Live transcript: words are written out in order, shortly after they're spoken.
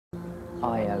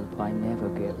I hope I never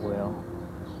get well.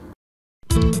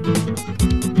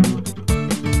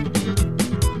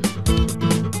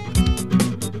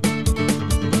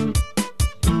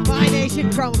 My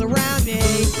nation crumbled around me.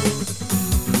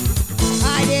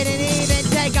 I didn't even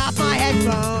take off my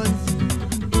headphones.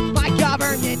 My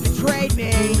government betrayed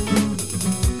me.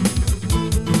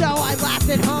 So I laughed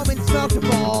at home and smoked a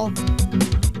bowl.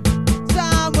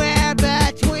 Somewhere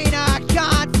between a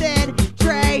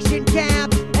concentration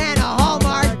camp and a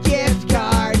Hallmark gift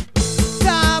card.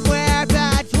 Somewhere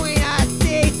between a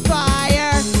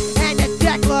ceasefire and a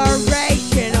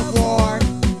declaration of war.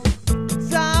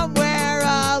 Somewhere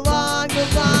along the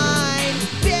line,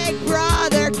 Big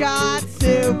Brother got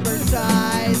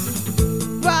supersized.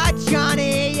 But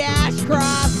Johnny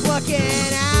Ashcroft's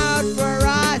looking out for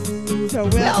us, so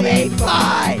we'll be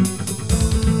fine.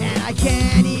 And I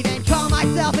can't even call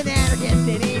myself an anarchist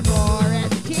anymore, as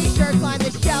the t-shirts line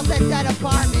the shelves at that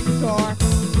apartment store.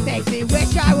 Makes me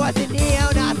wish I was a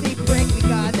neo-Nazi prick,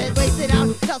 because at least they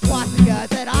don't sell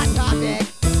swastikas at Hot Topic.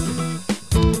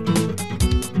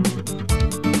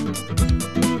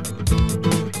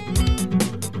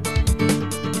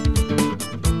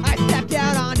 I stepped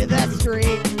out onto the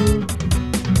street,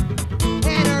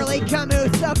 and early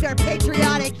Camus soaked our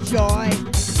patriotic joy.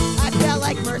 I felt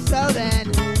like Merceau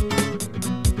then.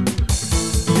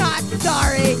 Not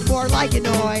sorry, more like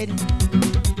annoyed.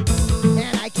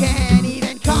 And I can't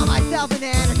even call myself an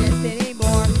anarchist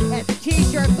anymore, as the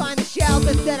t-shirts line the shelves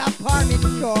at that apartment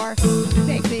store.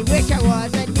 Makes me wish I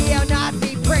was a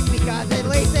neo-Nazi prick, because at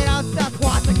least they don't sell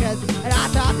swastikas at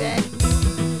Hot Topic.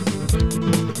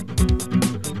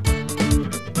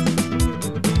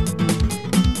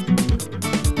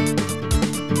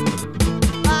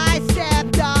 I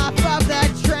stepped off of the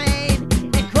train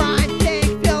and crime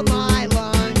thing filled my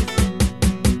lungs.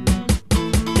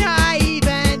 Naive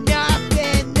enough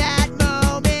in that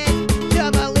moment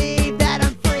to believe that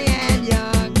I'm free and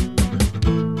young.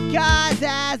 'Cause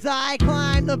as I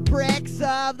climbed the bricks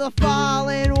of the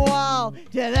fallen wall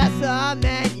to the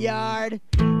cement yard,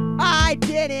 I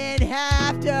didn't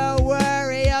have to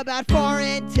worry about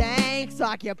foreign tanks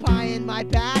occupying my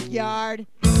backyard.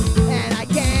 And I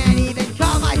can't even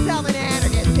call myself an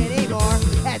anarchist anymore,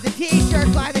 as the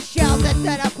t-shirts line the shelves at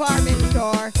that apartment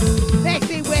store. Makes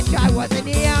me wish I was a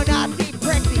neo-Nazi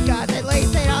prick, because at least